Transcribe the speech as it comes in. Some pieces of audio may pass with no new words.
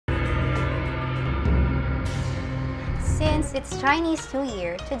Since it's Chinese New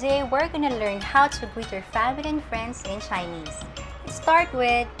Year, today we're gonna learn how to greet your family and friends in Chinese. Start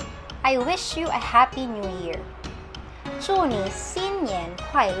with, I wish you a happy new year. 祝你新年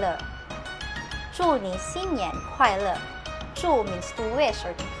快乐。祝你新年快乐。祝 means to wish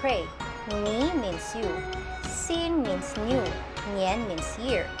or to pray. 你 means you. 新 means new. 年 means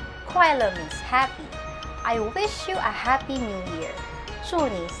year. 快乐 means happy. I wish you a happy new year. 祝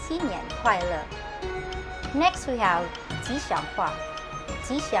你新年快乐。Next we have 吉祥话。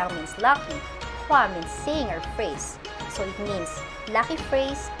吉祥 means lucky. 话 means saying or phrase. So it means lucky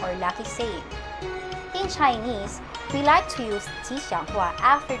phrase or lucky saying. In Chinese, we like to use 吉祥话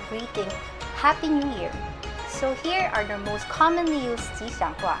after greeting Happy New Year. So here are the most commonly used 吉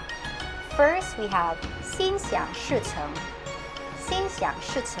祥话. First we have 心想事成。心想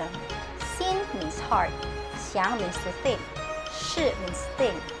事成。心 means heart. 想 means to think. 事 means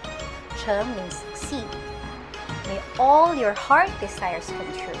thing. 成 means succeed. May all your heart desires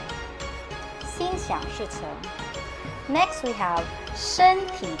come true. 心想事成。Next we have 身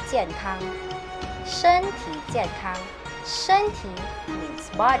体健康。身体健康。身体 means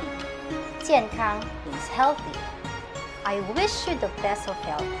body. 健康 means healthy. I wish you the best of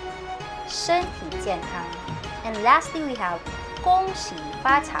health. 身体健康。And lastly we have 恭喜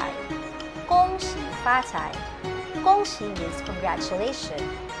发财。恭喜发财。恭喜 means congratulations.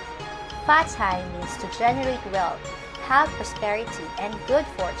 发财 means to generate wealth, have prosperity, and good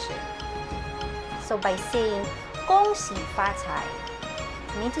fortune. So by saying 恭喜发财,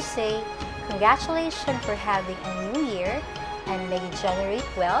 you mean to say congratulations for having a new year and may you generate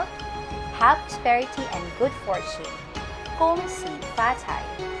wealth, have prosperity, and good fortune. 恭喜发财.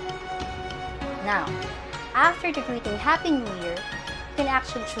 Now, after the greeting Happy New Year, you can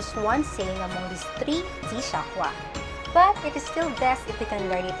actually choose one saying among these three 吉祥话. But it is still best if you can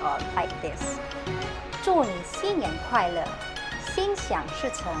learn it all like this. 祝你新年快乐，心想事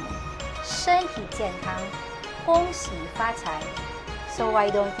成，身体健康，恭喜发财. So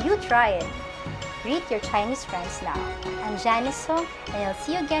why don't you try it? Greet your Chinese friends now. I'm Janice Hong, and I'll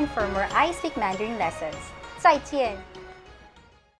see you again for more iSpeak Mandarin lessons. 再见!